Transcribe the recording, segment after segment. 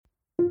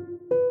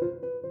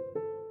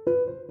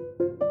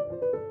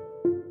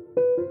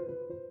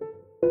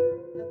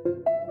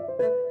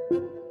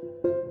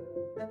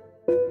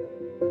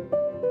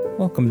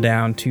Welcome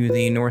down to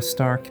the North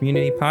Star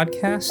Community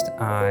Podcast.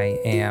 I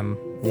am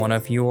one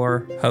of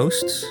your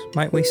hosts,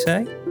 might we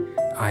say.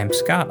 I'm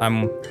Scott.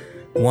 I'm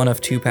one of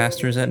two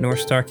pastors at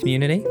North Star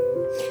Community.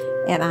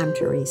 And I'm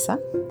Teresa,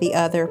 the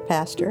other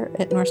pastor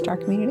at North Star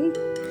Community.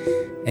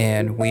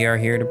 And we are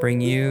here to bring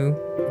you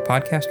a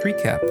podcast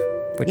recap,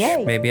 which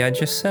Yay. Maybe I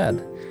just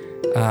said.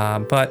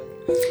 But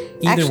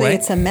either Actually, way,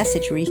 it's a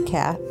message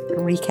recap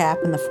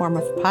in the form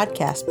of a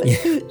podcast, but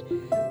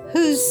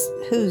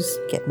who's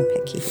getting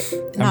picky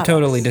here? I'm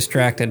totally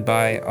distracted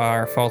by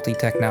our faulty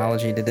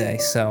technology today,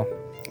 so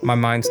my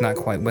mind's not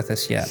quite with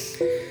us yet.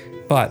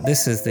 But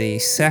this is the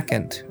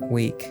second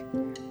week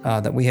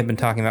that we have been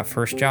talking about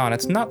 1 John.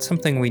 It's not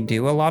something we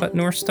do a lot at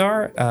North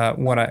Star.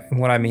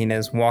 What I mean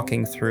is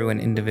walking through an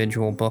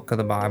individual book of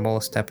the Bible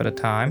a step at a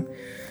time.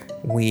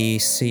 We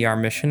see our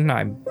mission,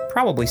 I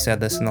probably said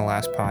this in the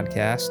last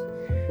podcast,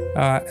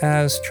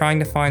 as trying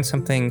to find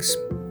something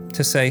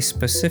to say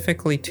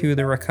specifically to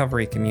the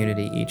recovery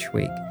community each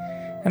week.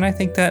 And I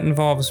think that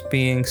involves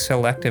being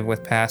selective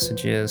with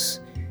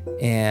passages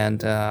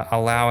and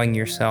allowing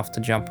yourself to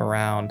jump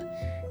around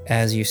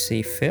as you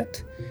see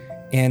fit.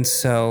 And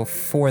so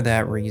for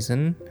that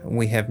reason,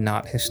 we have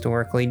not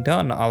historically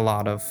done a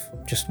lot of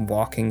just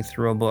walking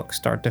through a book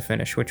start to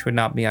finish, which would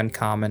not be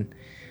uncommon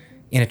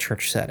in a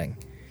church setting.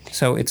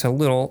 So it's a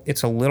little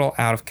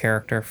out of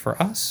character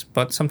for us,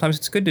 but sometimes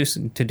it's good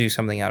to do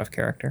something out of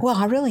character. Well,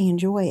 I really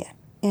enjoy it.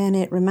 And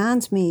it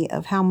reminds me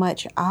of how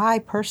much I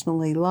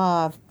personally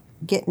love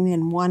getting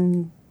in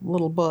one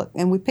little book.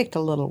 And we picked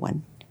a little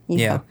one. You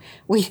know,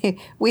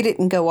 we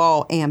didn't go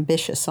all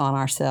ambitious on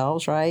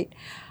ourselves, right?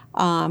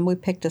 We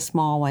picked a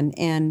small one.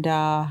 And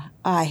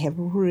I have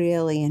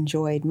really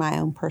enjoyed my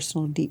own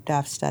personal deep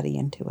dive study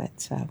into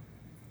it. So,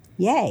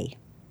 yay.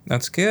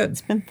 That's good.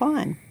 It's been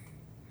fun.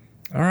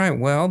 All right.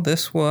 Well,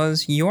 this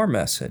was your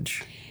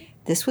message.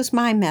 This was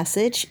my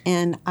message.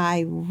 And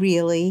I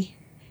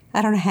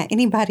don't know how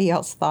anybody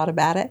else thought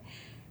about it,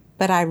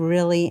 but I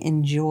really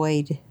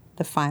enjoyed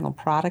the final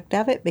product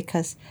of it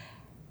because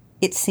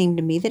it seemed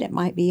to me that it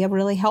might be a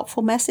really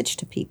helpful message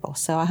to people.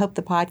 So I hope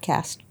the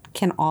podcast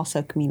can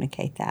also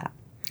communicate that.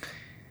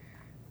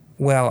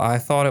 Well, I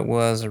thought it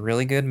was a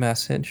really good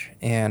message,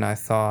 and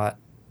so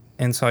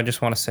I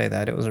just want to say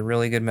that it was a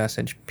really good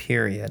message,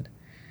 period.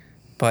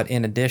 But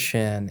in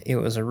addition, it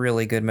was a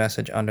really good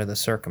message under the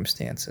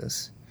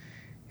circumstances.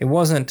 It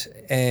wasn't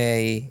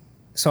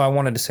So I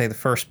wanted to say the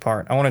first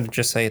part. I wanted to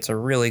just say it's a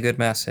really good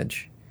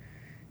message.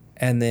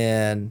 And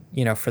then,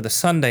 for the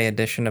Sunday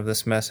edition of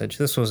this message,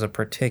 this was a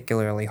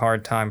particularly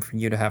hard time for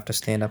you to have to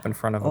stand up in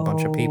front of a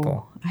bunch of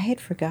people. I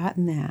had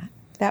forgotten that.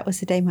 That was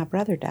the day my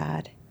brother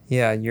died.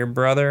 Yeah, your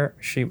brother,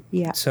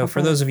 So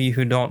for those of you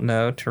who don't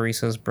know,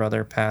 Teresa's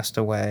brother passed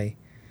away.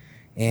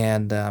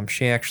 And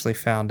she actually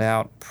found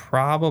out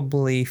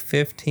probably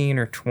 15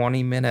 or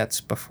 20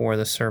 minutes before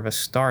the service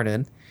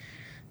started.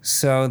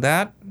 So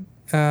that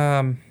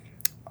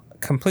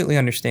completely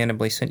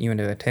understandably sent you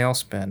into a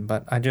tailspin.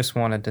 But I just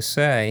wanted to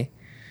say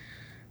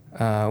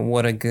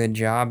what a good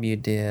job you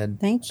did.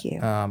 Thank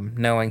you.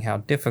 Knowing how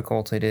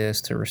difficult it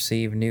is to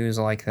receive news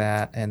like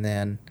that, and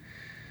then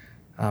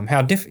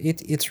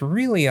it's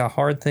really a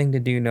hard thing to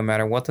do no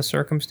matter what the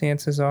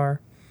circumstances are.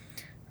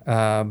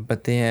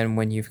 But then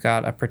when you've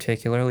got a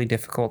particularly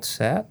difficult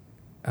set,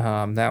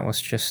 that was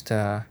just,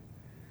 that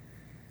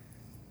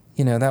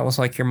was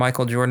like your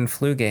Michael Jordan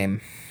flu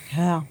game.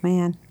 Oh,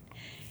 man.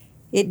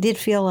 It did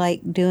feel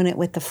like doing it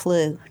with the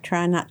flu,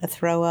 trying not to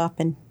throw up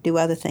and do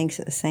other things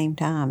at the same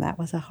time. That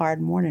was a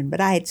hard morning,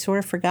 but I had sort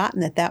of forgotten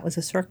that was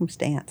a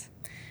circumstance.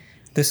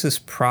 This is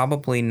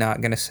probably not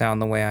going to sound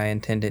the way I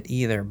intended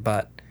either,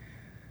 but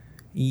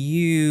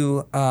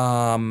you,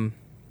 I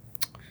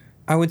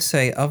would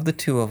say of the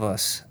two of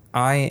us,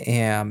 I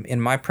am,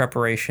 in my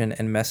preparation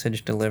and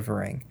message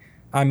delivering,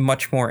 I'm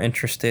much more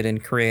interested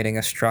in creating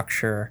a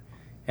structure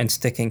and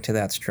sticking to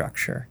that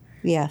structure.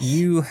 Yes.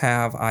 You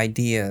have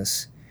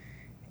ideas,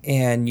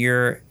 and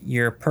you're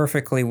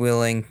perfectly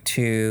willing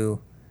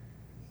to,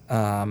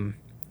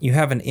 you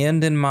have an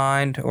end in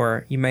mind,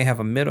 or you may have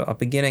a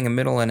beginning, a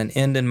middle, and an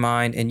end in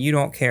mind, and you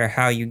don't care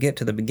how you get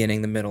to the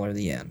beginning, the middle, or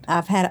the end.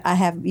 I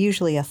have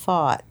usually a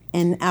thought,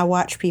 and I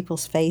watch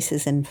people's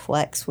faces and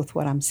flex with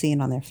what I'm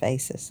seeing on their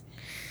faces.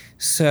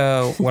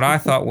 So what I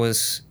thought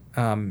was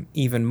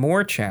even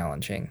more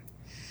challenging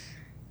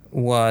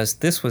was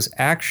this was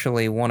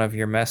actually one of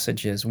your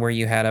messages where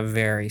you had a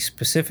very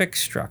specific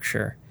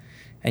structure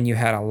and you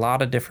had a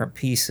lot of different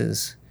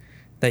pieces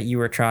that you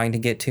were trying to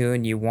get to,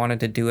 and you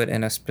wanted to do it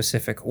in a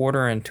specific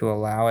order and to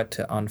allow it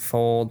to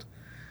unfold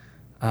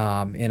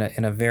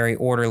in a very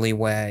orderly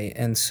way.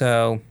 And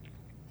so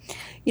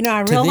I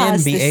realized to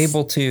then be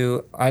able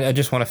to, I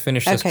just want to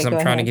finish this because I'm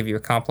trying to give you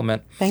a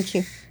compliment. Thank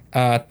you.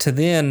 To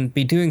then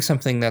be doing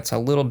something that's a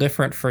little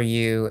different for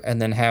you,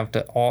 and then have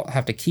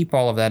to keep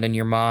all of that in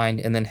your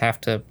mind, and then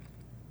have to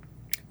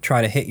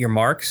try to hit your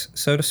marks,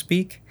 so to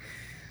speak,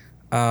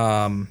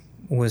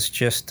 was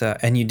just,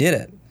 and you did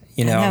it.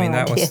 You know, I mean,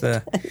 that was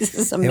This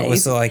is amazing. it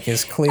was like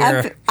as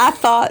clear. I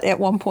thought at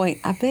one point,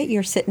 I bet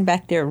you're sitting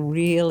back there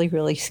really,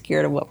 really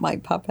scared of what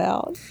might pop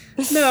out.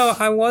 No,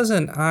 I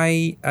wasn't.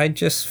 I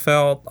just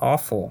felt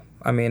awful.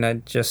 I mean, I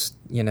just,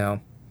 you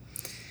know.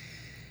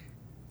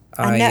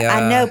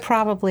 I know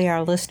probably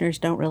our listeners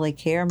don't really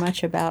care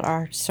much about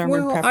our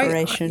sermon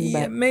preparation.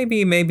 But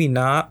maybe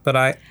not. But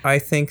I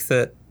think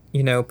that,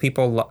 you know,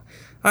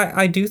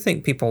 I do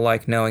think people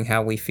like knowing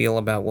how we feel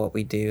about what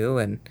we do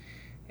and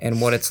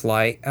what it's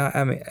like.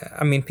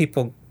 I mean,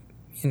 people,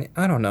 you know,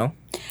 I don't know.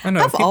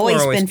 I've people always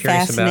are always been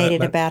curious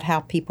fascinated about it, about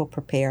how people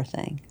prepare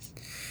things.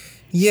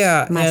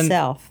 Yeah.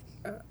 Myself.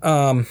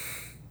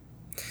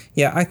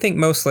 Yeah, I think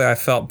mostly I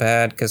felt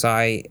bad because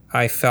I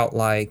felt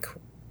like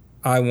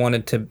I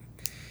wanted to,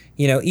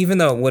 you know, even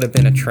though it would have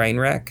been a train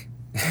wreck.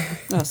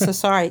 Oh, so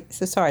sorry,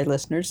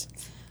 listeners.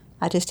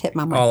 I just hit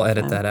my microphone. I'll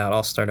edit that out.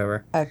 I'll start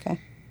over. Okay.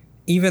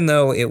 Even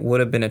though it would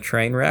have been a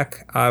train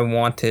wreck, I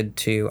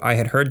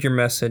had heard your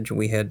message.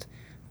 We had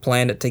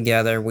planned it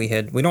together. We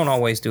don't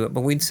always do it,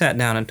 but we'd sat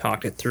down and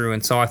talked it through.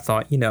 And so I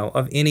thought, you know,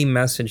 of any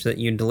message that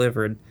you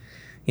delivered,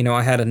 you know,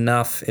 I had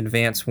enough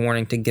advance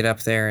warning to get up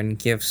there and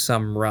give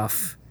some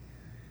rough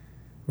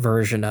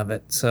version of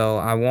it. So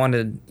I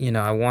wanted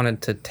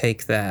to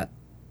take that,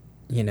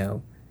 you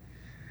know,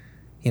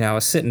 I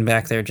was sitting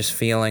back there just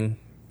feeling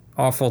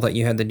awful that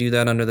you had to do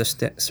that under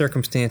the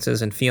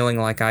circumstances and feeling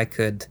like I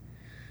could,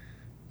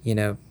 you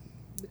know,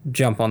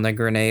 jump on the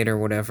grenade or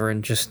whatever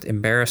and just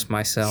embarrass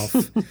myself.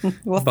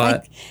 Well,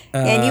 but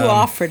and you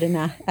offered and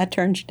I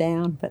turned you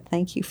down, but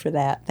thank you for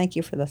that. Thank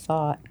you for the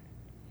thought.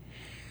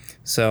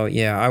 So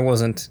yeah, I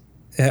wasn't,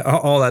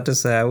 all that to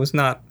say, I was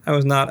not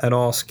at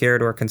all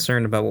scared or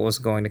concerned about what was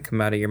going to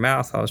come out of your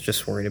mouth. I was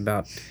just worried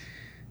about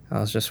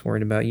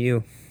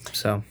you.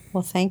 So.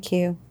 Well, thank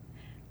you.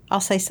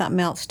 I'll say something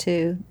else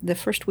too. The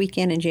first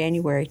weekend in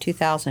January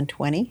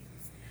 2020,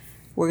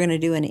 we're going to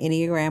do an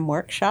Enneagram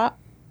workshop.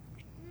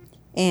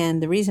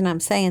 And the reason I'm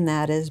saying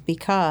that is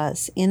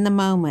because in the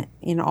moment,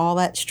 in all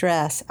that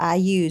stress, I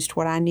used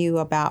what I knew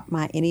about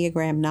my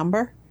Enneagram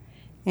number.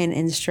 And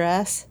in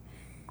stress,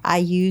 I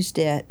used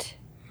it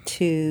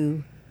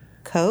to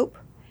cope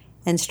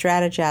and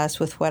strategize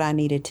with what I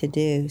needed to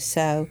do.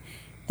 So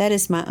that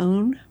is my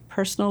own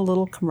personal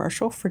little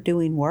commercial for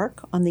doing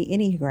work on the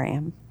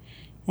Enneagram.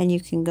 And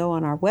you can go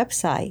on our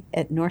website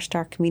at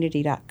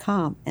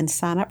northstarcommunity.com and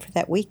sign up for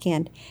that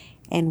weekend.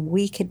 And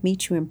we could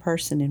meet you in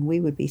person, and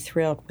we would be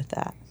thrilled with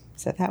that.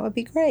 So that would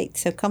be great.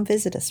 So come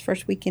visit us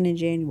first weekend in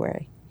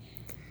January.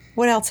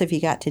 What else have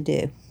you got to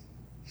do?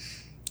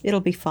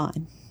 It'll be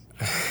fun.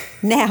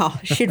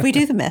 Now, should we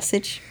do the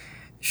message?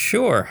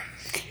 Sure.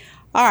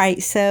 All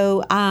right.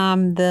 So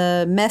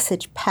the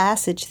message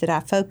passage that I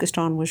focused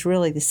on was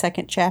really the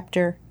second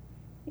chapter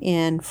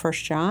in 1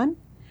 John.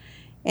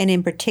 And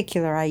in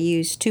particular, I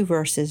used two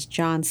verses,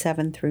 John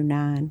 7 through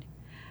 9.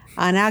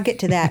 And I'll get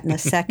to that in a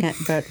second,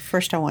 but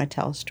first I want to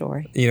tell a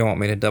story. You don't want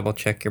me to double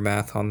check your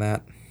math on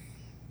that?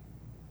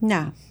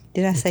 No.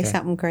 Did I say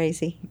something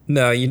crazy?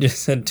 No, you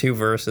just said two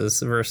verses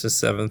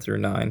 7 through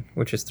 9,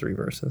 which is 3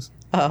 verses.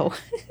 Oh.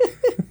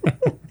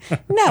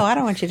 No, I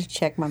don't want you to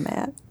check my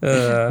math.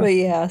 But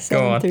yeah,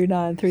 7 through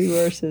 9, 3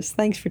 verses.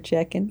 Thanks for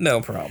checking. No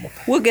problem.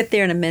 We'll get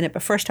there in a minute,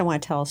 but first I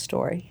want to tell a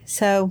story.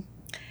 So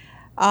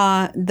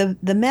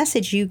the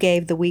message you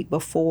gave the week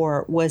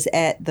before was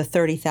at the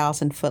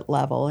 30,000 foot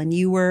level, and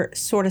you were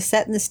sort of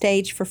setting the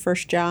stage for 1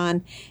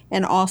 John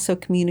and also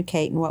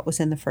communicating what was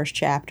in the first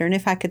chapter. And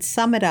if I could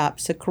sum it up,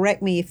 so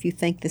correct me if you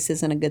think this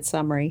isn't a good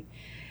summary,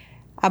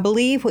 I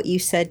believe what you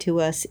said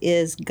to us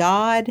is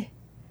God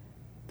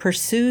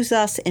pursues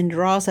us and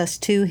draws us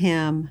to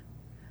Him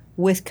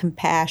with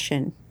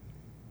compassion,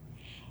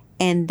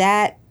 and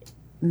that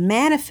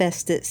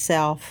manifests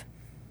itself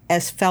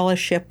as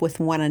fellowship with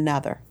one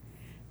another,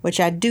 which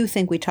I do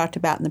think we talked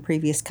about in the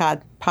previous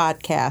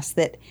podcast,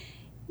 that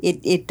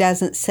it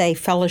doesn't say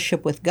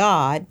fellowship with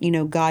God. You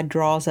know, God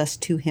draws us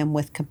to Him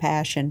with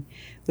compassion,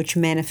 which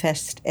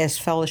manifests as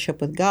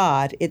fellowship with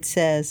God. It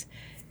says,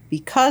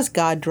 because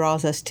God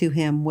draws us to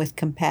Him with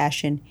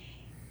compassion,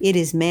 it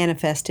is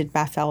manifested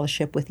by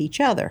fellowship with each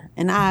other.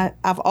 And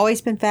I've always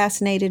been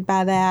fascinated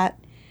by that,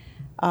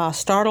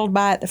 startled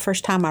by it the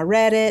first time I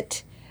read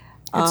it.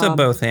 It's a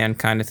both and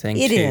kind of thing,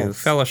 it too.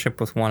 Is. Fellowship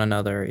with one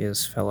another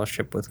is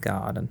fellowship with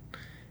God. And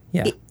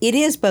yeah. It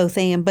is both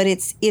and, but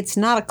it's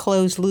not a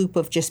closed loop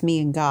of just me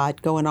and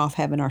God going off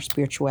having our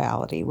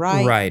spirituality,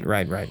 right?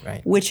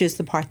 Right. Which is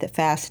the part that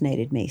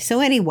fascinated me. So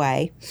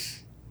anyway,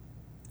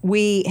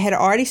 we had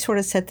already sort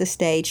of set the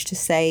stage to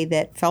say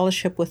that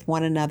fellowship with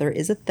one another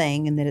is a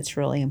thing and that it's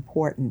really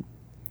important.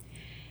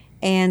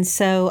 And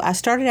so I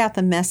started out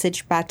the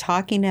message by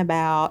talking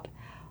about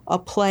a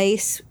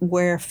place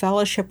where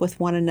fellowship with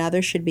one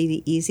another should be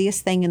the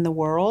easiest thing in the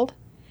world,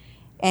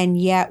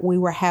 and yet we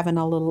were having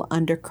a little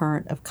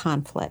undercurrent of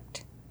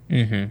conflict.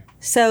 Mm-hmm.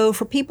 So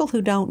for people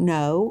who don't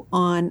know,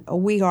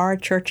 we are a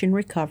church in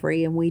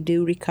recovery, and we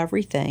do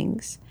recovery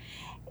things.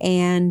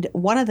 And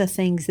one of the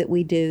things that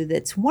we do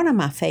that's one of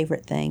my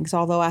favorite things,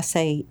 although I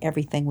say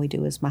everything we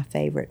do is my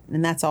favorite,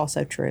 and that's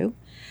also true,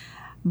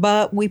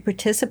 But we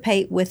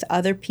participate with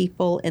other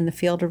people in the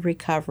field of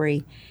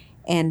recovery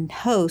and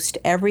host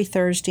every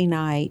Thursday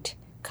night,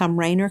 come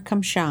rain or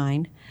come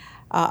shine,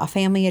 a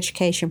family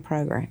education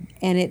program.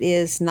 And it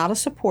is not a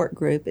support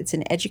group, it's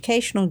an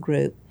educational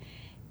group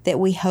that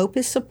we hope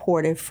is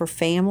supportive for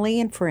family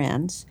and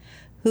friends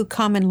who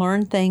come and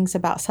learn things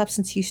about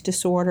substance use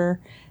disorder,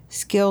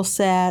 skill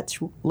sets,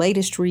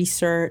 latest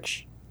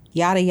research,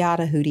 yada,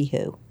 yada, hooty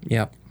hoo.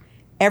 Yep.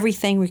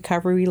 Everything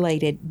recovery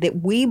related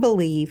that we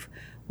believe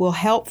will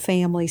help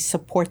families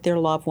support their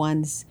loved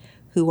ones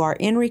who are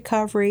in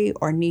recovery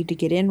or need to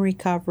get in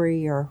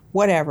recovery or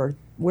whatever,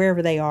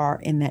 wherever they are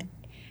in that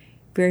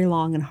very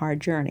long and hard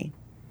journey.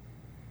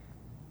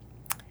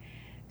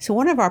 So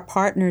one of our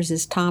partners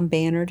is Tom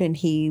Bannard, and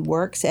he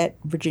works at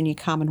Virginia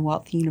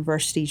Commonwealth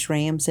University's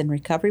Rams in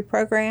Recovery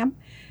program,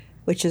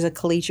 which is a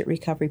collegiate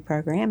recovery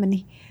program.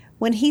 And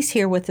when he's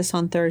here with us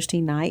on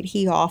Thursday night,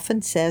 he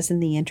often says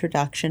in the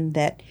introduction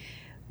that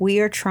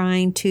we are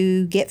trying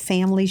to get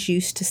families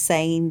used to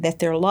saying that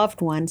their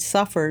loved one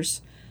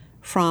suffers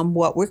from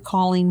what we're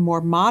calling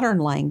more modern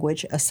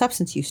language, a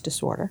substance use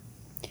disorder,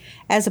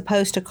 as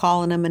opposed to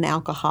calling them an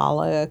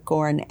alcoholic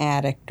or an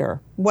addict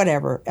or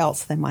whatever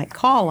else they might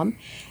call them.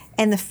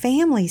 And the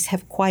families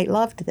have quite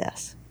loved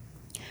this.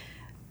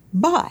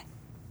 But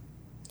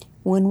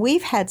when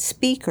we've had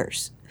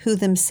speakers who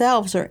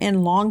themselves are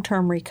in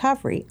long-term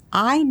recovery,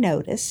 I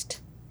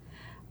noticed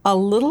a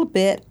little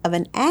bit of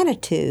an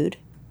attitude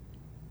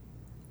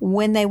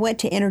when they went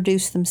to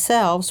introduce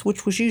themselves,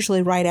 which was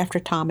usually right after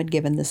Tom had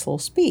given this little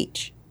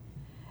speech.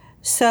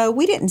 So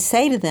we didn't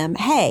say to them,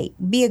 hey,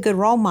 be a good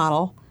role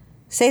model.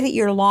 Say that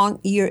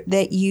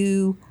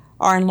you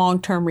are in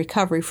long-term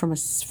recovery from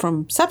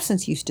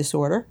substance use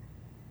disorder.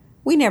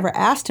 We never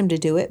asked them to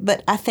do it,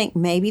 but I think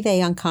maybe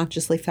they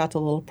unconsciously felt a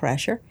little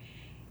pressure.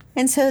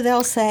 And so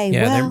they'll say,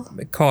 well...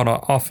 they're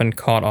often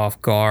caught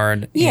off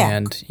guard,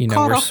 and,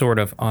 we're sort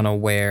of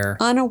unaware.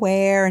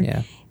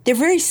 And they're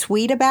very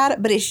sweet about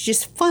it, but it's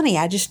just funny.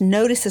 I just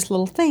noticed this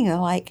little thing. They're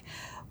like,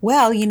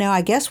 well,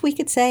 I guess we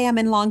could say I'm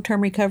in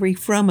long-term recovery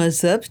from a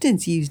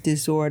substance use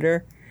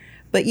disorder.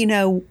 But,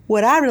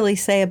 what I really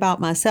say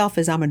about myself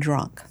is I'm a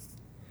drunk,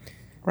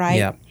 right?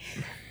 Yeah.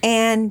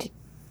 And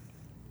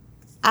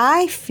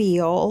I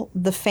feel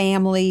the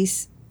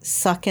families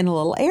suck in a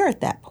little air at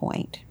that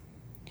point.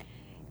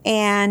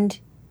 And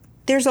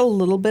there's a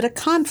little bit of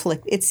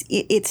conflict.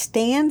 It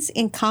stands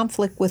in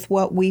conflict with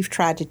what we've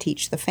tried to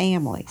teach the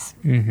families.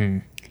 Mm-hmm.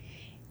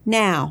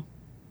 Now,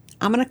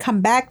 I'm going to come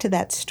back to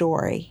that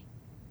story.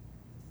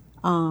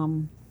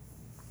 But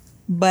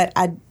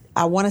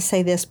I want to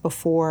say this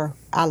before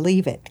I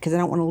leave it, because I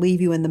don't want to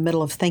leave you in the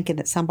middle of thinking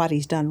that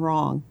somebody's done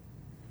wrong.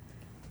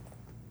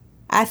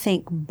 I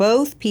think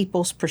both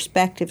people's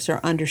perspectives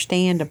are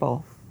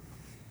understandable.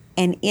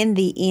 And in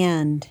the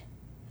end,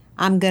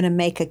 I'm going to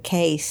make a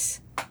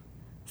case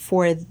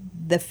for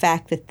the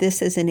fact that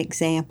this is an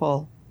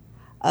example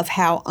of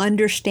how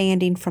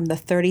understanding from the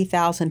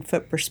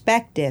 30,000-foot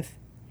perspective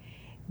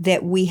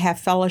that we have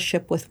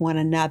fellowship with one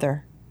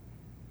another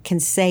can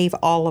save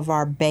all of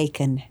our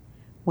bacon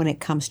when it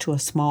comes to a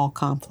small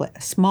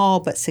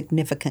but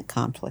significant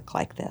conflict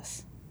like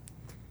this.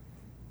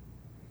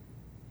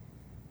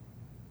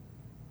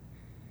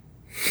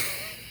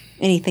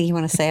 Anything you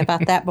want to say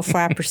about that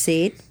before I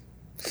proceed?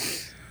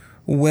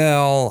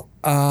 Well,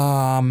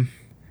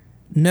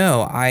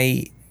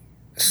 no,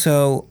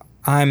 so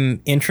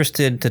I'm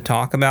interested to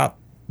talk about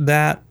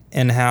that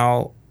and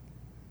how,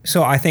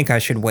 so I think I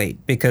should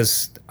wait,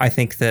 because I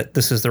think that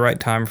this is the right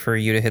time for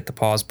you to hit the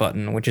pause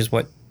button, which is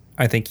what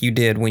I think you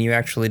did when you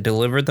actually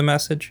delivered the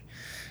message.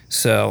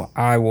 So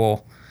I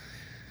will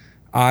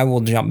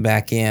jump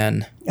back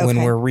in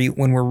when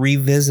we're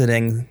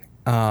revisiting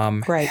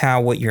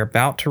how what you're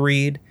about to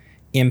read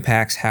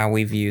impacts how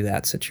we view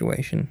that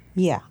situation.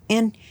 Yeah.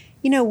 And,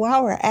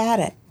 while we're at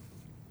it,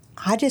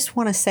 I just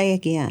want to say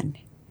again,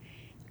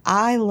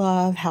 I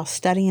love how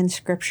studying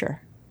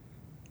Scripture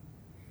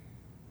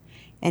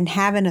and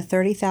having a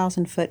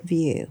 30,000-foot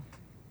view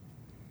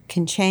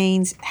can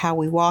change how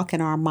we walk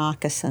in our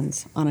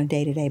moccasins on a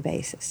day-to-day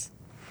basis.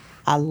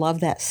 I love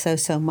that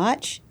so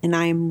much, and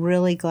I am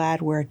really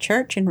glad we're a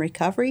church in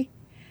recovery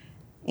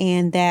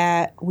and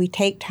that we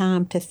take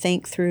time to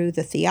think through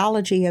the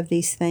theology of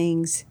these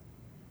things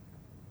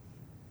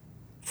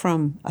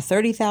from a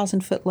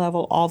 30,000-foot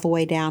level all the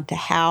way down to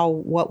how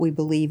what we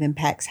believe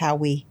impacts how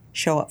we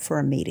show up for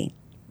a meeting.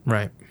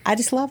 Right. I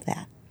just love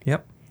that.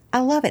 Yep. I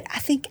love it. I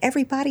think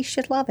everybody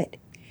should love it.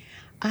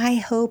 I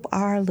hope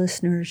our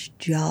listeners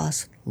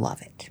just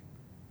love it.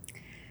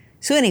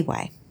 So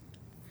anyway,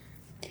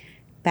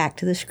 back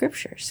to the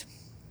scriptures.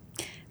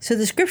 So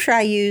the scripture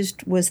I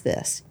used was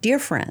this: Dear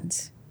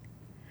friends,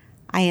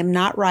 I am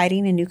not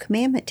writing a new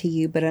commandment to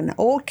you, but an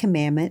old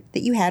commandment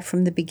that you had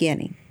from the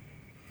beginning.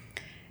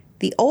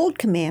 The old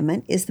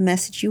commandment is the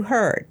message you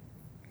heard.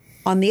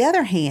 On the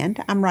other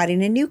hand, I'm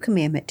writing a new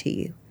commandment to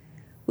you,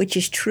 which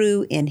is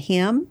true in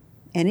him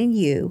and in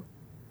you,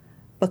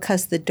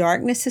 because the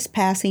darkness is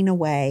passing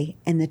away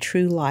and the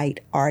true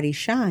light already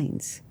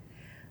shines.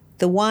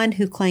 The one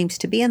who claims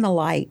to be in the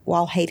light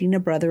while hating a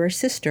brother or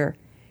sister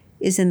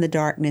is in the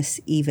darkness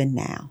even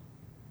now.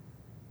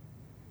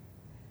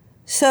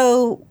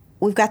 So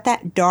we've got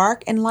that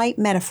dark and light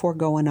metaphor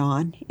going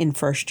on in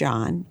 1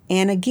 John.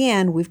 And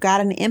again, we've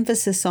got an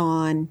emphasis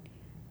on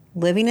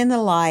living in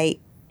the light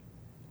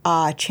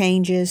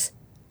changes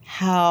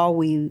how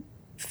we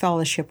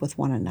fellowship with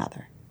one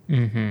another.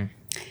 Mm-hmm.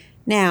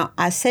 Now,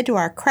 I said to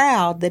our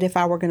crowd that if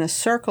I were going to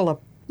circle a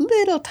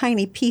little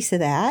tiny piece of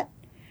that,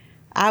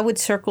 I would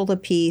circle the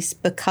piece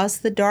because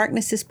the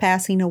darkness is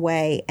passing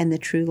away and the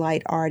true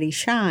light already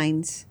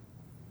shines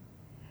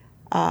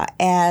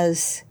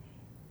as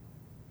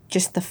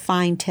just the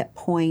fine tip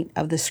point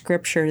of the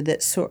scripture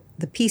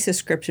the piece of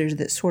scriptures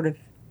that sort of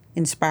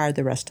inspired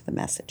the rest of the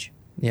message.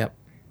 Yep.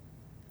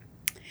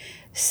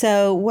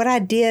 So what I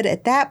did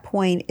at that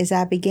point is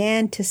I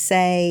began to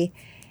say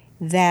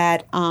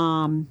that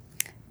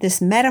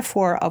this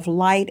metaphor of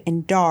light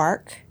and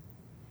dark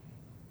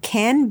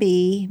can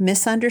be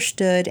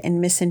misunderstood and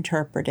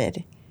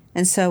misinterpreted.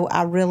 And so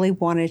I really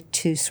wanted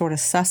to sort of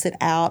suss it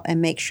out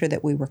and make sure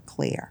that we were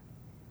clear.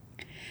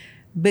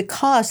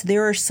 Because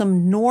there are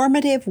some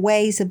normative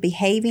ways of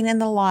behaving in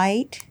the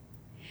light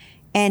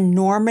and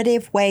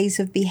normative ways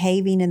of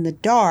behaving in the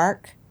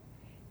dark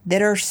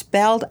that are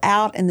spelled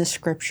out in the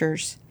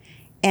scriptures.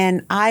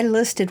 And I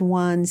listed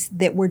ones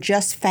that were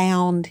just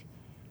found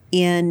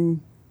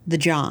in the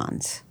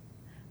Johns,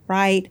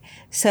 right?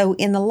 So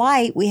in the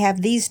light, we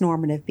have these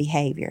normative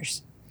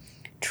behaviors: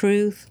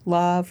 truth,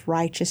 love,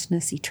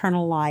 righteousness,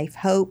 eternal life,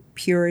 hope,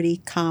 purity,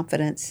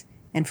 confidence,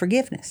 and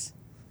forgiveness.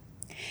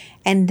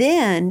 And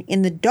then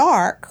in the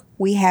dark,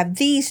 we have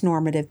these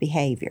normative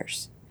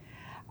behaviors: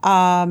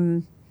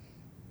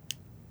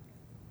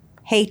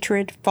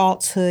 hatred,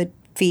 falsehood,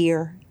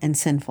 fear, and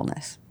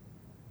sinfulness.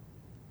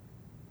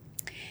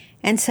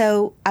 And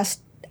so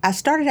I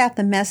started out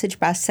the message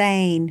by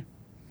saying,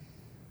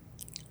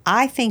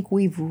 I think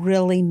we've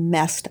really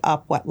messed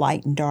up what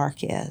light and dark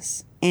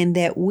is, and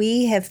that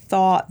we have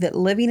thought that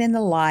living in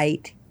the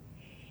light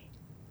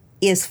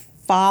is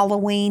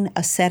following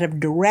a set of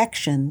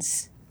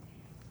directions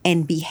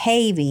and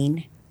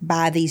behaving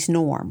by these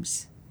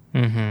norms.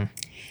 Mm-hmm.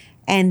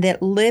 And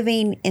that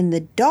living in the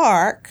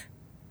dark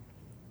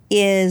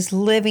is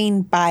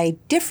living by a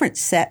different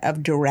set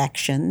of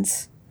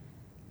directions,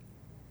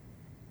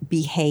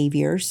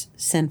 behaviors,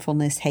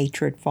 sinfulness,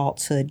 hatred,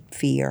 falsehood,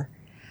 fear,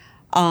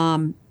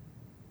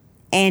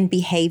 and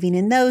behaving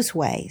in those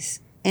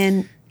ways.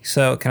 And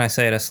so can I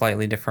say it a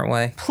slightly different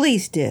way?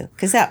 Please do,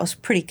 because that was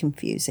pretty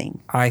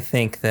confusing. I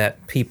think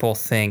that people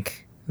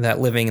think that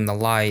living in the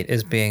light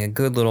is being a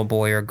good little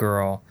boy or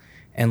girl,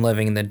 and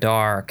living in the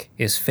dark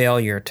is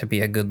failure to be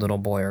a good little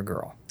boy or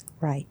girl.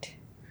 Right.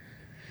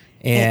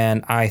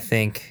 And I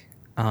think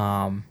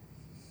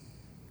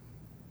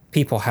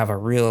people have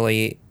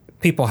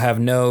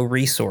no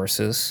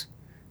resources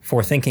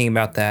for thinking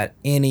about that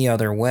any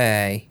other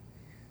way,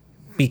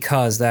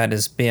 because that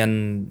has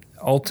been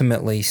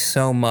ultimately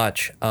so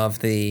much of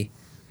the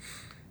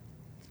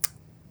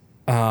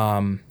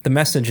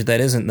message that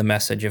isn't the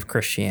message of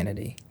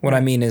Christianity. What I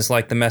mean is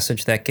like the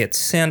message that gets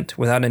sent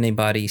without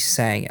anybody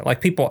saying it. Like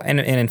people, and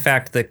in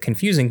fact, the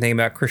confusing thing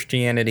about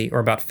Christianity, or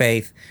about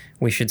faith,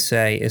 we should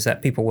say, is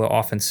that people will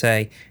often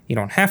say, you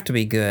don't have to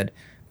be good,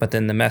 but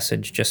then the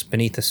message just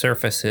beneath the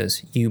surface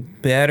is, you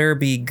better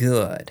be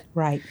good.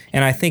 Right.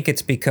 And I think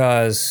it's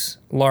because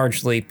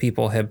largely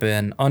people have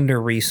been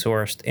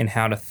under-resourced in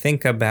how to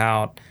think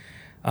about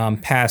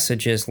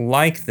passages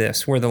like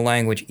this, where the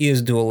language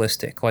is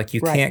dualistic, like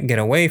you can't get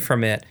away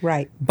from it.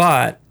 Right.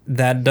 But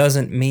that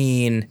doesn't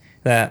mean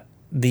that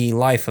the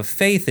life of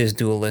faith is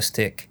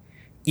dualistic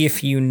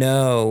if you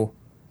know,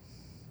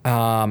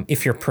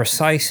 if you're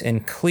precise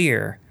and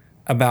clear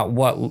about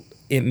what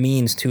it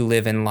means to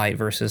live in light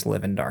versus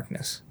live in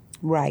darkness.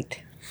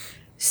 Right.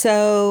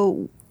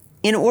 So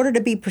in order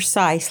to be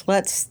precise,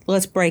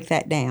 let's break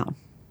that down.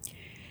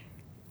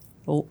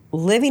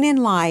 Living in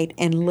light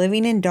and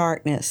living in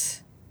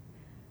darkness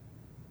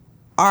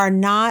are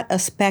not a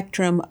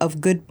spectrum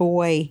of good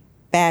boy,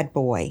 bad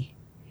boy.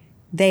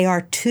 They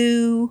are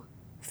two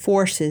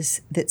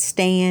forces that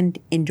stand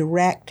in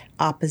direct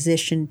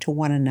opposition to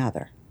one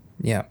another.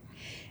 Yeah.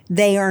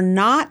 They are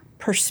not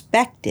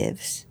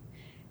perspectives.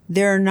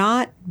 They're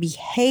not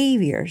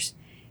behaviors.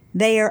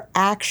 They are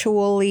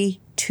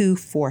actually two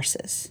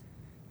forces.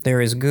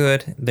 There is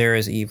good, there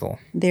is evil.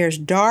 There's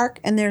dark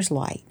and there's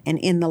light. And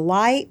in the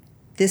light,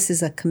 this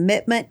is a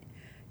commitment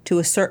to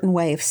a certain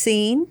way of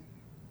seeing,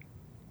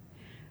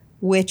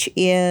 which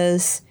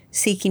is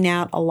seeking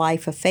out a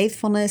life of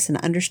faithfulness and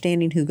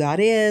understanding who God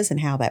is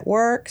and how that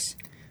works.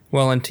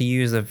 Well, and to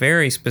use the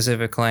very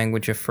specific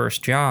language of 1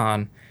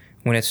 John,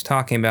 when it's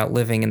talking about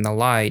living in the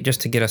light,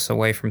 just to get us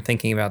away from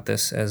thinking about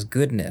this as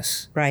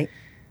goodness. Right.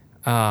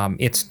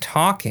 It's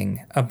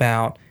talking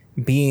about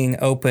being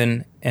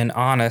open and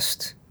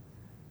honest.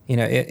 You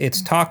know,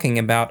 it's talking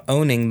about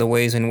owning the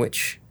ways in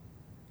which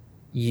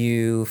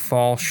you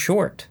fall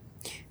short.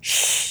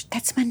 Shh,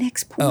 that's my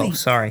next point. Oh,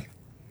 sorry.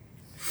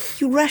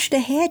 You rushed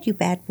ahead, you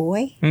bad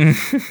boy.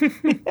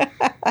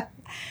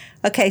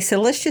 Okay, so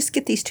let's just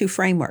get these two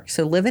frameworks.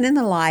 So living in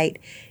the light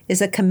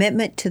is a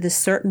commitment to this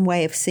certain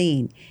way of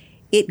seeing.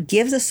 It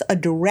gives us a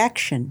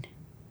direction.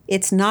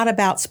 It's not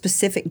about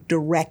specific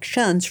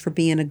directions for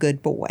being a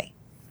good boy.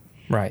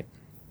 Right.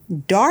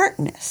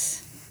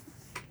 Darkness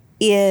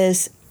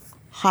is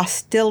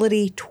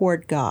hostility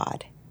toward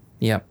God.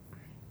 Yep.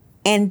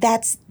 And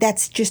that's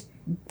just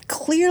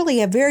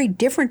clearly a very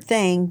different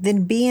thing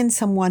than being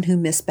someone who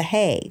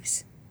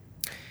misbehaves.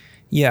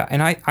 Yeah,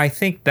 and I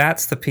think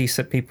that's the piece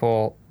that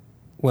people,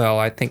 well,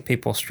 I think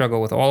people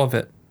struggle with all of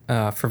it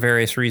for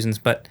various reasons,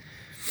 but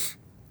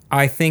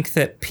I think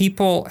that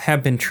people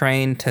have been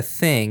trained to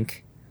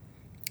think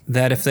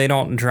that if they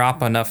don't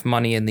drop enough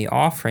money in the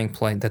offering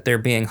plate, that they're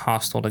being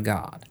hostile to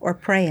God. Or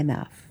pray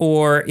enough.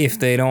 Or if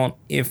they don't,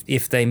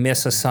 if they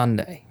miss a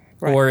Sunday.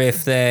 Right. Or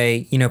if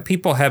they,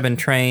 people have been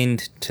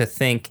trained to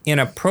think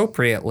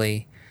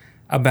inappropriately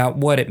about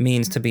what it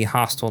means to be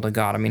hostile to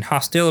God. I mean,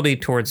 hostility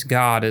towards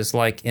God is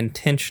like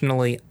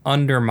intentionally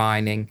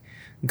undermining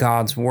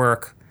God's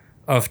work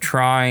of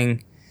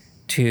trying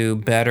to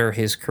better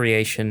his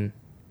creation,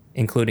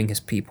 including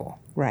his people.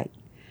 Right.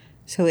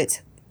 So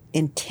it's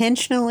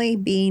intentionally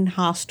being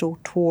hostile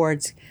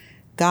towards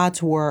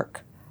God's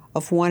work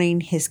of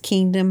wanting his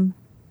kingdom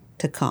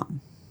to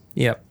come.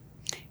 Yep.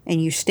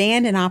 And you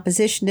stand in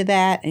opposition to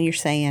that and you're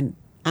saying,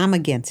 I'm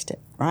against it,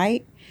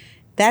 right?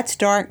 That's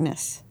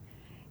darkness.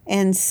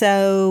 And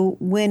so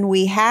when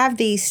we have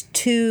these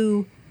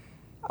two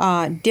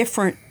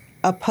different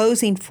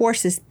opposing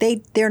forces,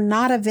 they're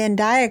not a Venn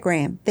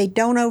diagram. They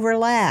don't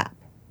overlap.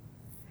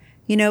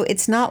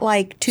 It's not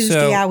like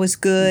Tuesday I was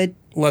good.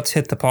 Let's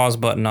hit the pause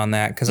button on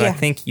that, because I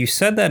think you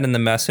said that in the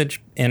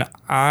message, and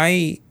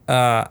I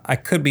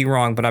could be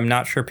wrong, but I'm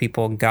not sure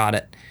people got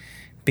it.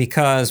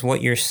 Because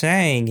what you're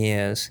saying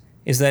is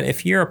that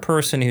if you're a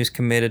person who's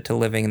committed to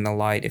living in the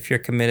light, if you're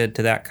committed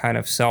to that kind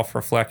of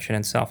self-reflection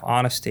and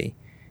self-honesty,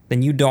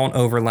 then you don't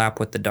overlap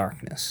with the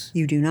darkness.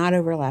 You do not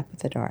overlap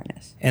with the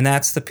darkness. And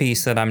that's the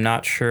piece that I'm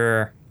not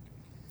sure.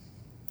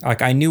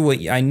 Like, I knew what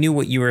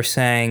you were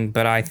saying,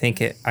 but I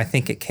think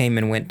it came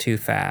and went too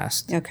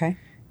fast. Okay.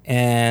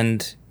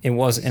 And it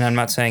was, and I'm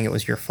not saying it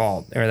was your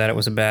fault or that it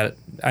was a bad.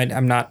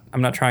 I'm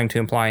not trying to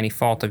imply any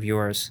fault of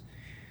yours.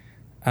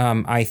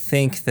 I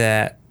think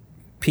that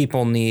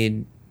people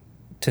need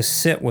to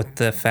sit with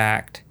the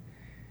fact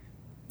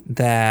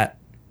that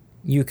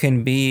you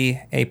can be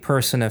a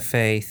person of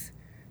faith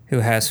who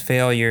has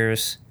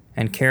failures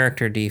and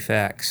character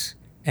defects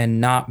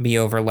and not be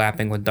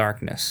overlapping with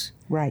darkness.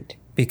 Right.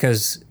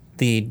 Because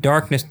the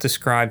darkness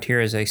described here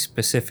is a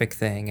specific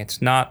thing.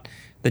 It's not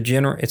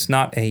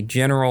a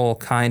general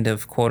kind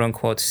of quote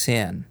unquote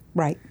sin.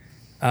 Right.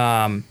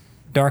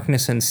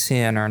 Darkness and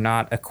sin are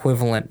not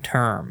equivalent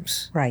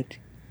terms. Right.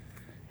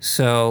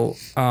 So,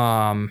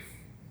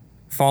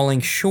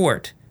 falling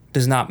short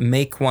does not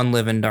make one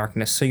live in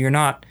darkness. So you're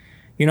not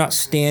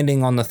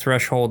standing on the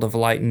threshold of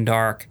light and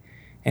dark,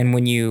 and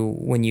when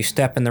you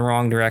step in the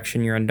wrong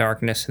direction, you're in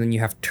darkness, and then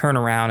you have to turn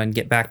around and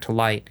get back to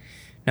light.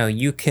 No,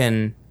 you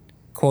can,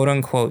 quote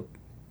unquote,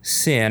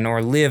 sin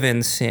or live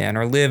in sin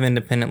or live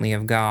independently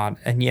of God,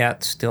 and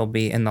yet still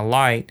be in the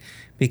light,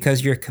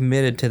 because you're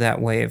committed to that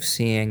way of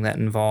seeing that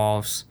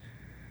involves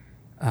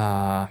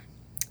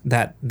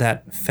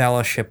that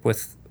fellowship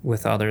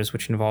with others,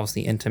 which involves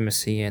the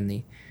intimacy and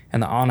the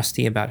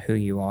honesty about who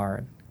you are,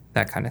 and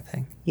that kind of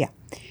thing. Yeah.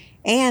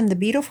 And the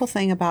beautiful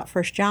thing about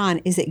 1 John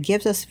is it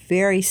gives us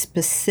very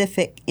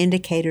specific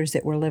indicators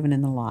that we're living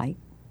in the light.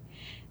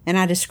 And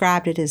I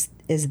described it as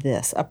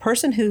this. A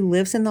person who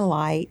lives in the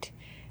light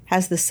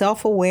has the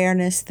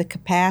self-awareness, the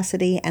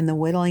capacity, and the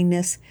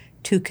willingness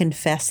to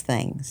confess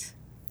things.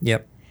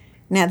 Yep.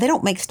 Now, they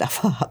don't make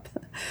stuff up,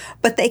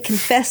 but they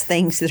confess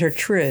things that are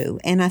true.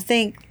 And I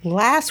think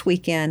last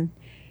weekend,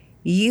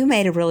 you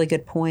made a really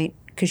good point,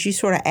 because you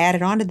sort of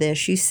added on to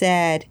this. You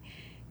said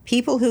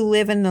people who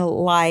live in the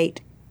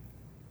light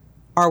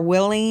are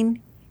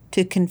willing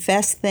to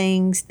confess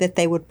things that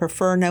they would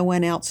prefer no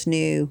one else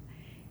knew.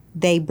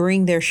 They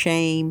bring their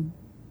shame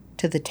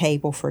to the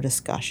table for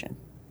discussion,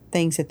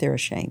 things that they're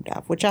ashamed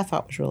of, which I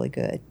thought was really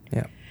good.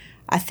 Yeah.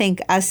 I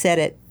think I said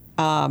it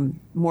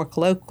more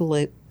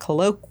colloquially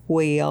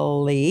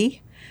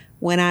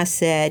when I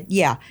said,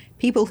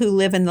 people who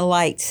live in the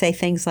light say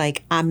things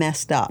like, I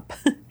messed up.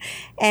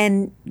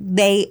 And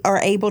they are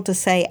able to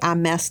say, I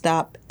messed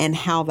up, and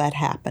how that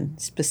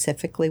happened,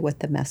 specifically what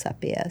the mess up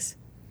is.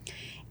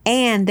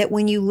 And that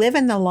when you live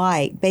in the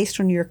light, based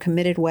on your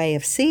committed way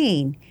of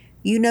seeing,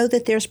 you know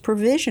that there's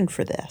provision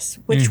for this,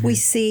 which we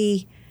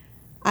see.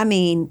 I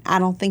mean, I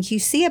don't think you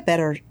see a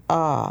better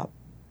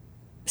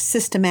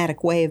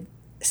systematic way of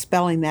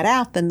spelling that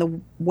out than the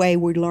way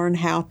we learn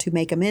how to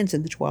make amends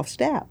in the 12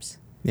 steps.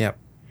 Yep.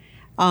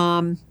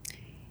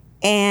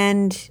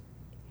 And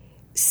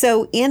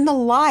so in the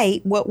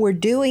light, what we're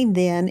doing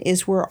then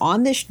is we're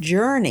on this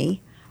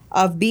journey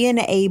of being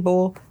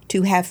able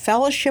to have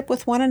fellowship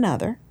with one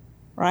another,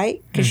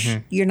 right? Because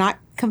you're not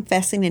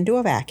confessing into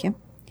a vacuum,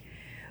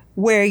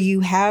 where you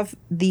have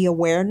the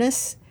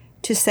awareness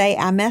to say,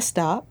 I messed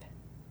up.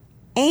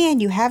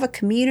 and you have a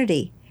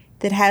community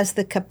that has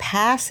the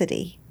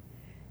capacity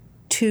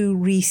to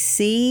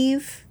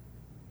receive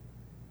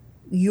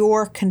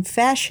your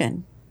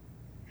confession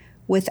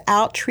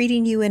without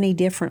treating you any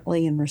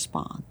differently in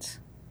response,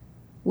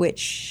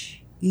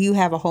 which you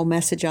have a whole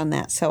message on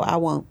that, so I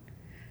won't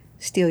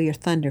steal your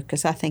thunder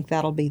because I think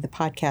that'll be the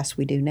podcast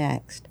we do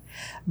next.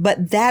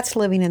 But that's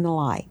living in the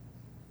light.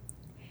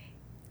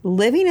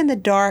 Living in the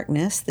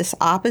darkness, this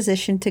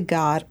opposition to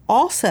God,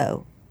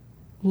 also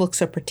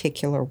looks a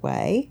particular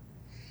way.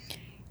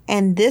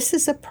 And this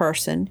is a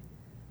person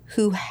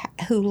who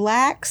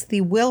lacks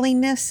the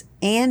willingness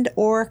and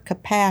or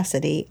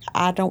capacity.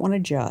 I don't want to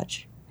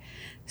judge.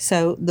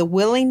 So the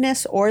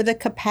willingness or the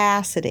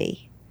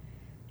capacity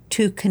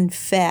to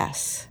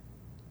confess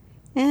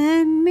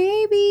and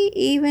maybe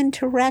even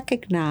to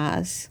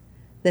recognize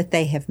that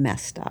they have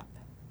messed up.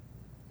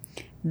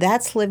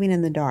 That's living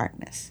in the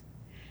darkness.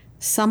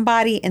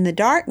 Somebody in the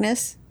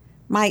darkness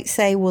might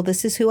say, well,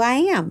 this is who I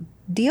am.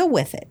 Deal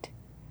with it.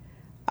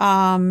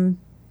 A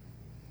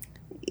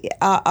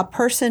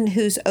person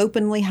who's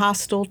openly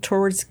hostile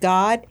towards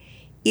God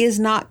is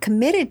not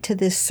committed to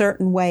this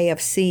certain way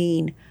of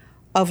seeing,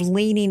 of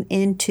leaning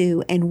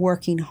into and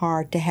working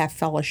hard to have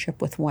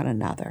fellowship with one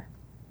another.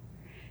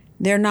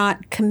 They're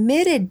not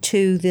committed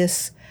to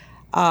this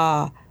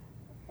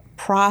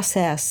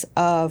process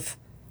of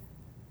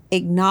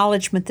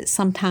acknowledgement that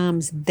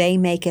sometimes they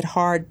make it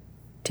hard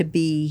to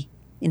be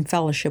in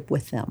fellowship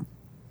with them.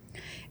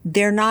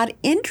 They're not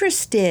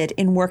interested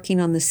in working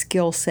on the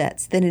skill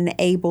sets that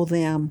enable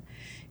them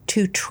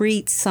to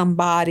treat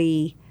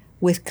somebody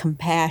with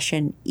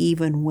compassion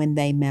even when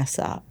they mess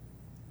up.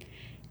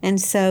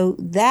 And so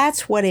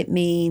that's what it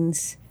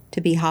means to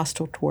be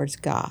hostile towards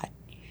God.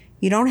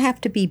 You don't have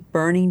to be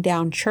burning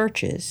down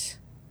churches.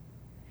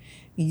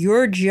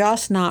 You're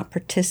just not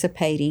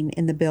participating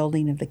in the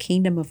building of the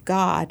kingdom of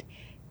God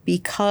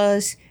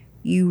because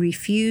you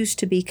refuse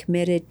to be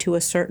committed to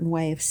a certain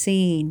way of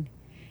seeing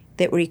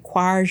that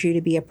requires you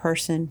to be a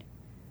person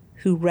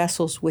who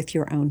wrestles with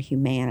your own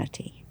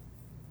humanity.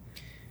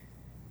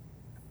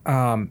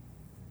 I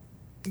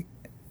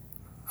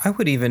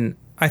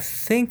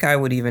think I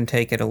would even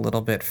take it a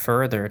little bit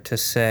further to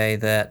say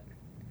that,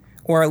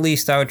 or at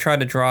least I would try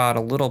to draw out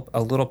a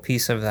little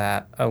piece of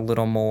that a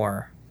little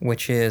more,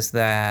 which is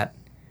that,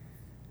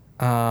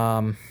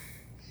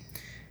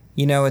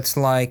 it's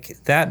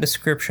like that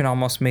description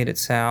almost made it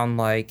sound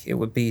like it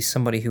would be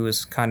somebody who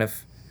was kind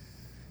of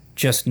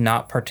just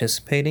not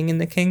participating in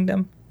the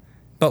kingdom,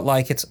 but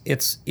like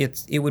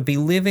it would be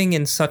living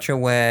in such a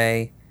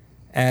way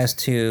as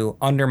to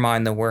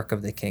undermine the work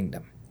of the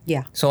kingdom.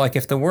 Yeah. So like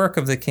if the work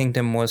of the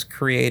kingdom was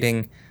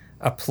creating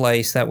a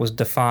place that was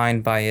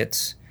defined by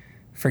its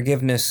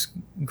forgiveness,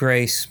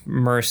 grace,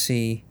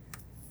 mercy,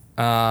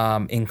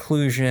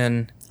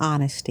 inclusion,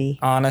 honesty,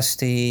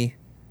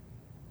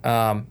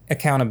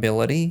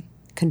 accountability,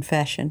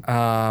 confession.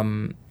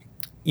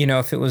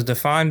 If it was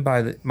defined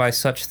by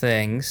such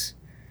things,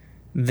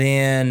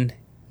 then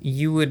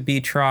you would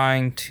be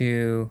trying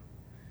to,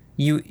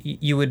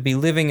 you would be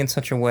living in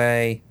such a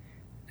way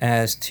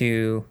as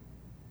to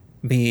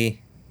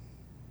be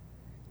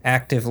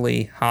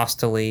actively,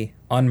 hostilely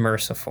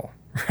unmerciful,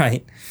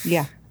 right?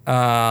 Yeah.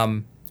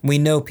 We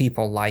know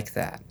people like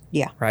that.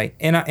 Yeah. Right.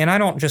 And I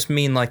don't just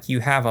mean like you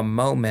have a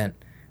moment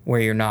where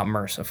you're not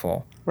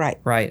merciful. Right.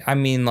 Right. I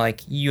mean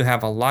like you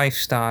have a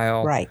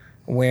lifestyle right.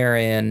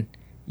 wherein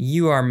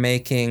you are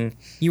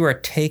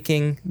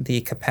taking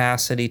the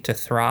capacity to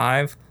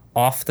thrive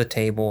off the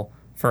table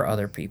for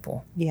other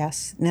people.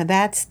 Yes. Now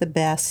that's the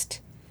best.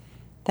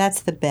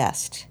 That's the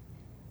best.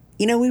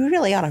 We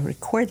really ought to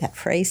record that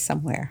phrase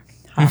somewhere.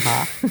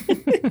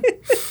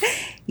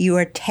 You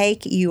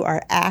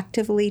are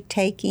actively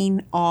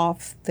taking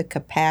off the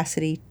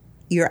capacity.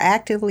 You're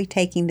actively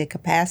taking the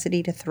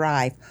capacity to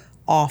thrive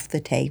off the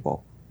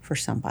table for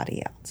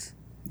somebody else.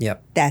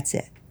 Yep. That's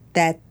it.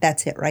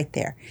 That's it right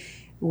there.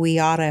 We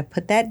ought to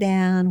put that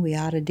down. We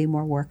ought to do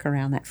more work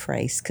around that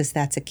phrase because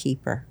that's a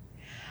keeper.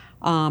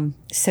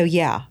 So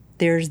yeah,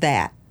 there's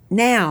that.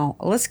 Now,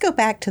 let's go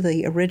back to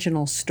the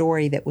original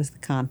story that was the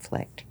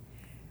conflict.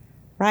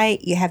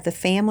 Right? You have the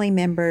family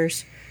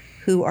members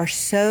who are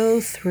so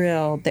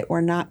thrilled that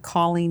we're not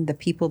calling the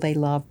people they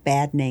love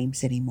bad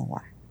names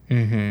anymore.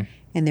 Mm-hmm.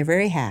 And they're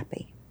very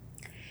happy.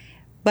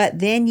 But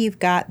then you've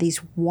got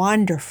these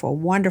wonderful,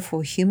 wonderful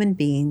human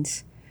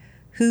beings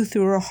who,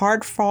 through a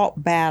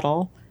hard-fought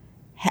battle,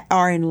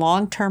 are in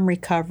long-term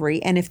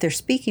recovery. And if they're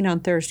speaking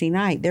on Thursday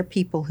night, they're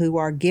people who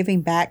are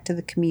giving back to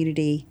the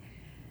community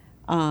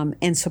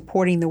and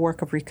supporting the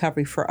work of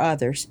recovery for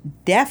others.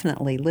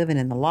 Definitely living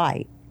in the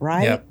light,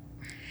 right? Yep.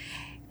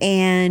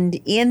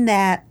 And in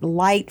that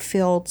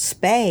light-filled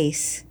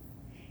space,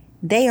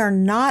 they are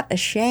not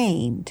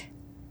ashamed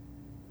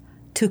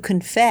to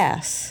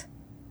confess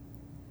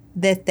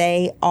that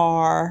they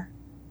are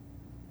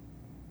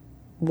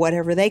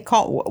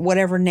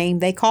whatever name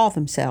they call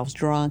themselves,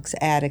 drunks,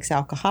 addicts,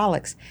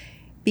 alcoholics,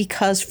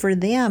 because for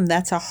them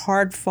that's a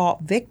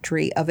hard-fought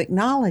victory of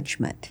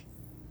acknowledgement.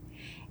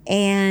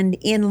 And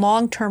in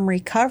long-term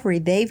recovery,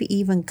 they've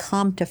even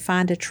come to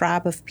find a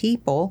tribe of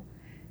people,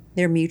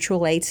 their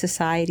mutual aid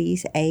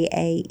societies,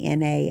 AA,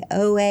 NA,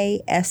 OA,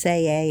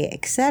 SAA,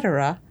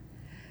 etc.,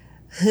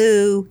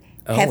 who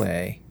have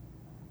OA.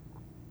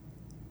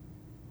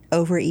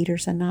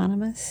 Overeaters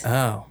Anonymous.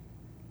 Oh.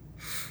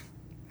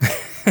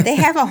 They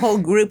have a whole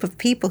group of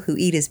people who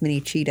eat as many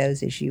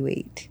Cheetos as you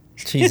eat.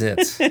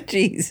 Cheez-Its.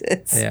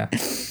 Jesus. Yeah.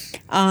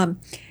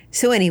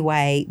 So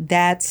anyway,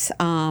 that's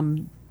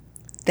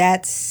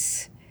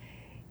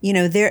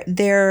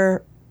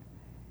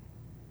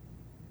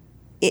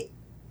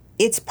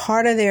it's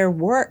part of their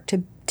work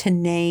to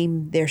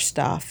name their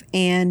stuff,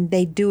 and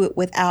they do it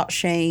without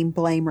shame,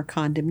 blame, or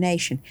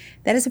condemnation.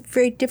 That is a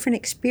very different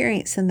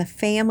experience than the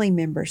family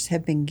members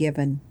have been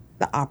given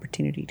the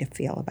opportunity to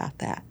feel about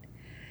that.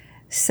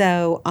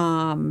 So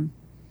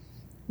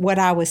what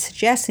I was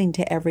suggesting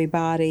to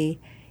everybody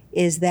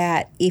is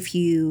that if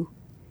you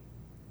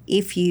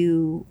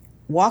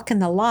walk in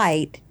the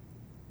light,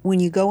 when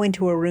you go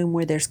into a room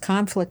where there's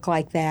conflict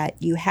like that,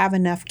 you have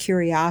enough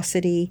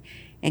curiosity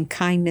and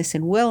kindness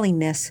and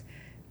willingness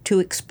to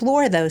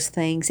explore those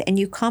things, and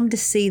you come to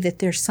see that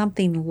there's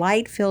something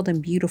light-filled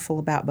and beautiful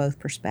about both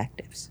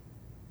perspectives.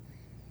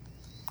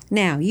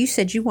 Now, you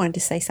said you wanted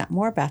to say something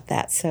more about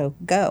that, so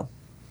go.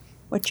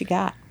 What you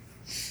got?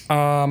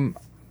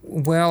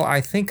 Well,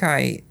 I think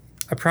I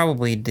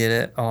probably did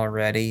it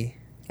already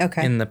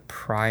in the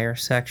prior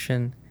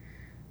section.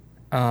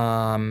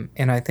 And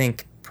I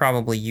think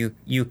probably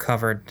you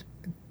covered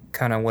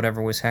kind of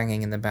whatever was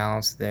hanging in the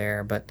balance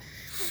there. But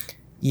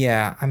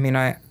yeah, I mean,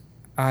 I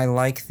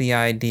like the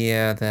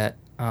idea that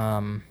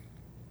I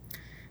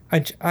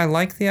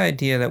like the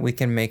idea that we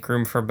can make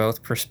room for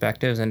both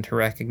perspectives and to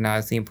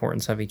recognize the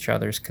importance of each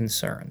other's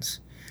concerns.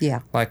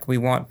 Yeah. Like, we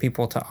want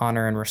people to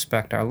honor and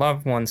respect our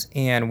loved ones,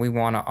 and we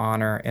want to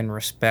honor and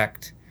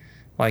respect,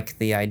 like,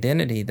 the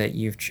identity that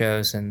you've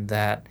chosen,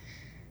 that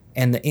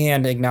and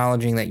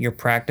acknowledging that you're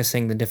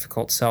practicing the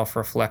difficult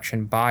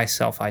self-reflection by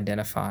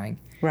self-identifying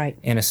right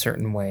in a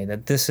certain way,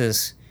 that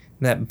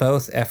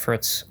both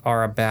efforts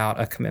are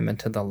about a commitment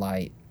to the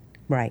light.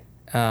 Right.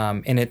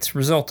 And it's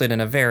resulted in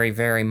a very,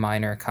 very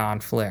minor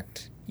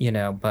conflict,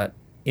 but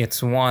it's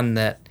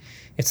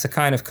the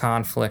kind of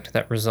conflict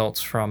that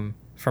results from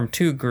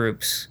two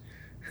groups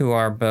who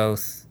are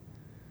both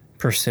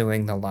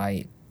pursuing the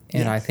light.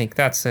 And yes. I think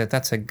that's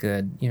a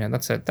good,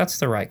 that's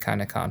the right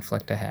kind of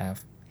conflict to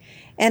have.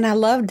 And I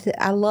loved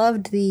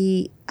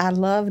the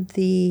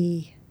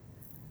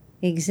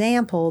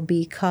example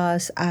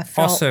because I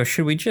felt... Also,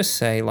 should we just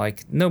say,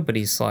 like,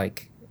 nobody's,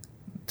 like,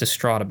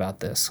 distraught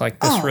about this. Like,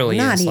 this really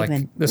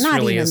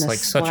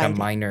is such a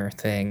minor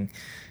thing.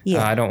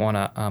 Yeah. I don't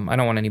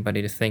want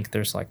anybody to think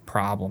there's, like,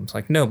 problems.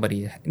 Like,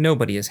 nobody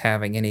is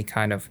having any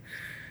kind of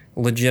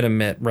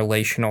legitimate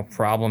relational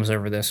problems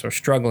over this or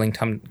struggling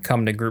to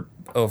come to group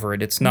over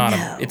it. It's not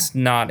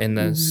in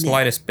the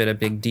slightest bit a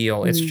big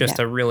deal. It's just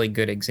a really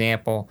good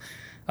example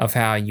of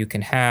how you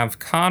can have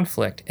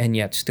conflict and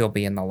yet still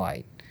be in the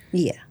light.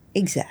 Yeah,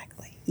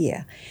 exactly.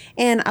 Yeah.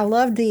 And I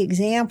loved the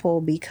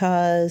example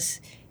because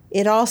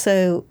it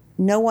also,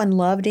 no one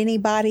loved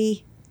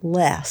anybody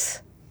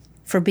less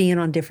for being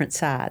on different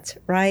sides,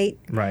 right?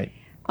 Right.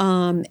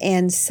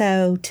 And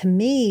so to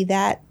me,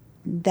 that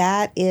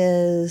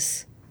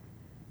is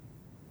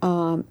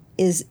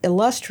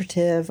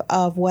illustrative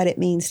of what it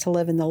means to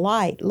live in the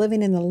light.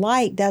 Living in the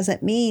light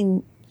doesn't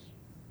mean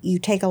you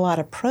take a lot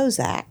of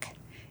Prozac,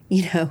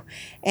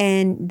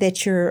 and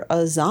that you're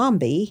a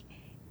zombie.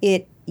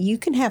 You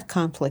can have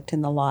conflict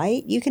in the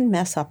light. You can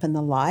mess up in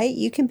the light.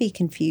 You can be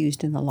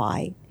confused in the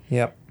light.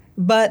 Yep.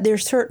 But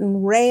there's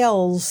certain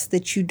rails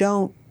that you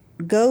don't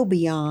go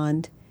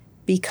beyond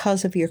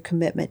because of your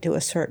commitment to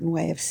a certain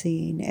way of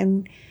seeing.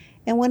 And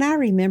when I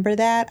remember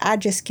that, I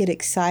just get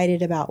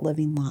excited about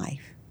living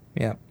life.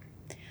 Yep.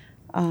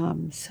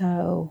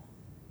 So,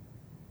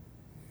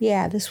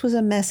 yeah, this was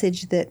a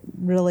message that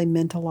really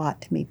meant a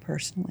lot to me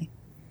personally.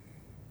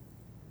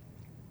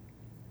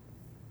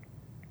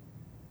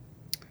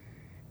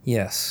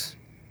 Yes,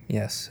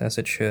 as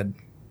it should.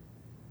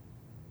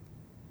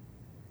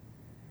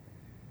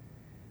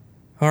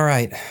 All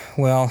right.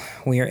 Well,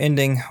 we are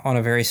ending on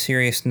a very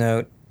serious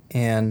note,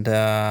 and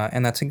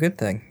that's a good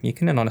thing. You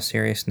can end on a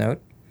serious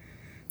note.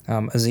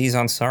 Aziz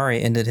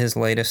Ansari ended his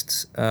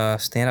latest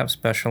stand-up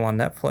special on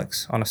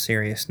Netflix on a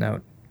serious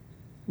note.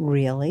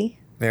 Really?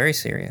 Very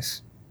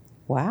serious.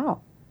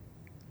 Wow.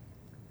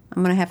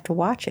 I'm going to have to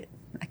watch it.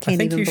 I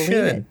can't even believe it. I think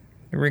you should.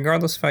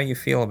 Regardless of how you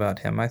feel about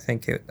him, I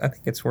think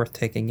it's worth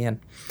taking in.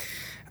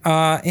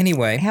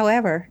 Anyway.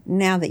 However,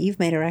 now that you've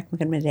made a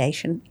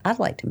recommendation, I'd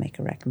like to make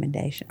a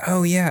recommendation.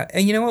 Oh yeah,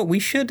 and you know what? We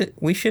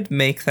should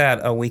make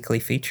that a weekly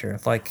feature,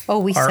 like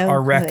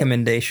our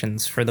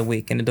recommendations for the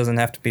week, and it doesn't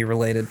have to be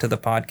related to the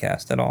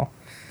podcast at all.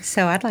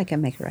 So I'd like to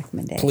make a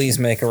recommendation. Please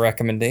make a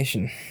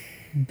recommendation.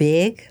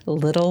 Big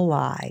Little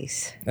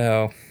Lies.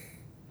 Oh.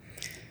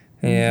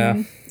 Yeah.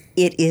 Mm-hmm.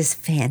 It is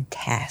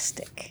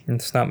fantastic.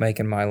 It's not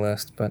making my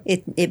list, but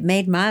it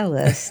made my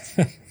list.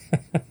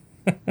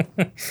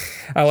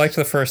 I liked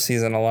the first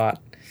season a lot.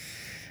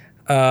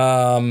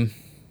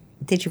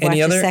 Did you watch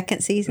the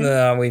second season?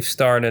 No, we've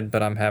started,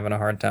 but I'm having a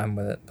hard time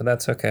with it. But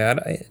that's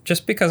okay.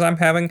 Just because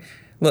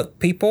look,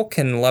 people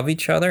can love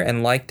each other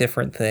and like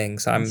different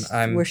things.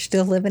 We're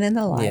still living in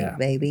the light,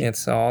 baby.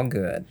 It's all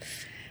good.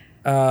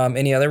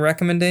 Any other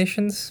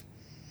recommendations?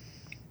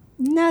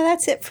 No,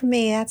 that's it for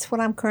me. That's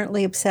what I'm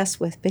currently obsessed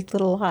with, Big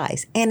Little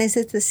Lies. And is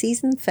it the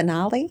season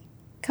finale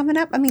coming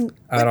up? I mean,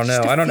 I don't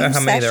know. I don't know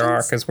how many there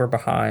are because we're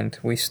behind.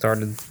 I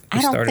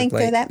don't think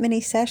there are that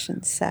many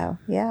sessions. So,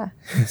 yeah.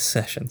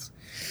 Sessions.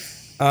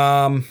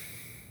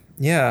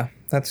 Yeah,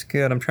 that's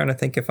good. I'm trying to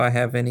think if I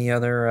have any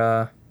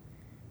other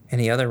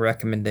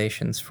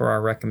recommendations for our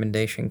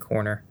recommendation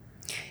corner.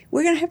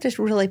 We're going to have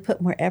to really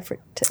put more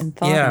effort and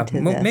thought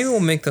into this. Maybe we'll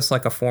make this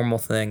like a formal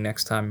thing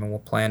next time, and we'll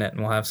plan it,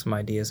 and we'll have some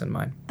ideas in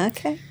mind.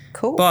 Okay,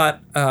 cool. But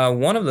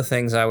one of the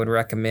things I would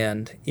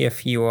recommend,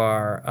 if you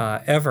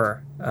are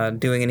ever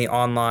doing any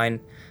online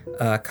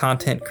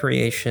content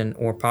creation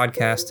or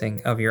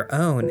podcasting of your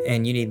own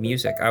and you need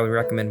music, I would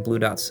recommend Blue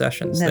Dot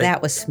Sessions. No,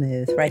 that was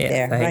smooth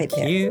there. Thank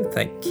you.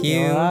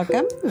 You're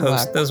welcome.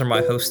 Those are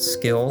my host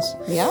skills.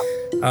 Yep.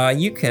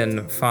 You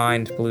can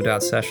find Blue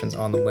Dot Sessions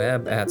on the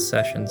web at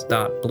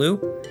sessions.blue.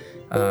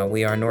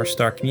 We are North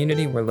Star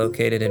Community. We're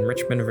located in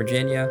Richmond,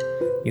 Virginia.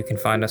 You can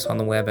find us on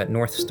the web at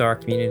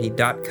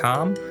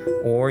northstarcommunity.com,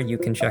 or you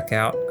can check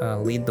out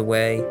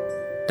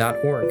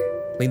leadtheway.org,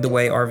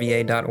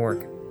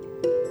 leadthewayrva.org.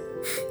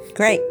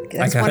 Great.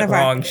 I got it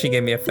wrong. She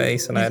gave me a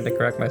face, and I had to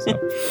correct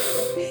myself.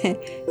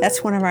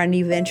 That's one of our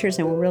new ventures,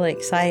 and we're really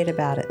excited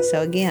about it.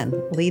 So again,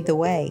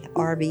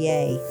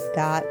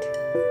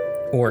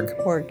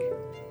 leadthewayrva.org.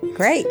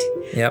 Great.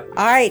 Yep.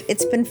 All right.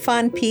 It's been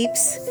fun,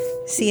 peeps.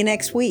 See you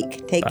next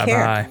week. Take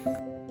care.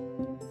 Bye-bye.